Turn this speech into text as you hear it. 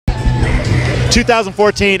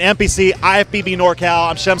2014 NPC IFBB NorCal.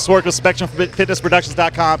 I'm Shem Swark with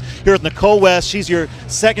SpectrumFitnessProductions.com here with Nicole West. She's your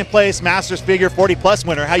second place Masters Figure 40 Plus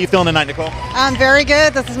winner. How you feeling tonight, Nicole? I'm very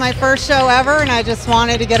good. This is my first show ever, and I just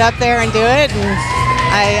wanted to get up there and do it, and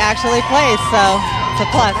I actually placed, so it's a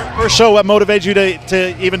plus. First show, what motivated you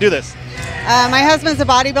to even do this? My husband's a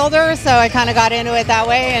bodybuilder, so I kind of got into it that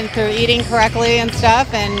way, and through eating correctly and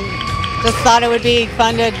stuff, and just thought it would be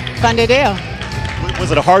fun to do.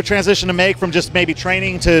 Was it a hard transition to make from just maybe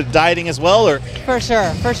training to dieting as well, or? For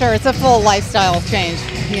sure. It's a full lifestyle change.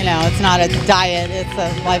 You know, it's not a diet, it's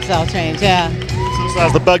a lifestyle change, yeah. So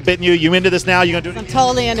how's the bug bitten you? You into this now? You gonna do it? I'm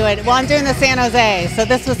totally into it. Well, I'm doing the San Jose, so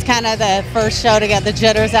this was kind of the first show to get the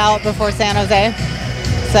jitters out before San Jose.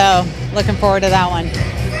 So, looking forward to that one.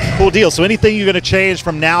 Cool deal. So anything you're gonna change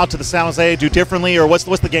from now to the San Jose, do differently, or what's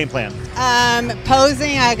the game plan?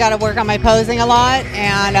 Posing, I gotta work on my posing a lot,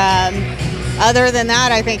 and other than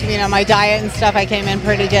that, I think, you know, my diet and stuff, I came in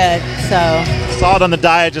pretty good, so. Saw it on the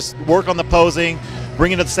diet, just work on the posing,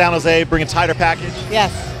 bring it to the San Jose, bring a tighter package?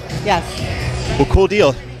 Yes. Well, cool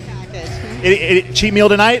deal. Any cheat meal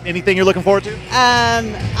tonight? Anything you're looking forward to?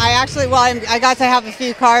 I got to have a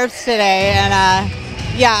few carbs today, and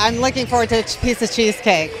yeah, I'm looking forward to a piece of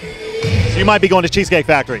cheesecake. So you might be going to Cheesecake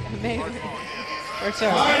Factory? Maybe, for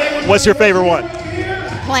sure. What's your favorite one?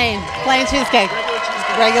 Plain cheesecake.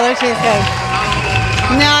 Regular cheesecake.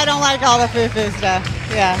 No, I don't like all the foo-foo stuff.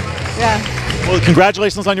 Yeah. Well,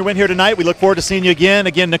 congratulations on your win here tonight. We look forward to seeing you again.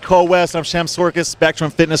 Again, Nicole West, I'm Shem Swark,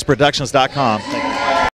 SpectrumFitnessProductions.com. Thank you.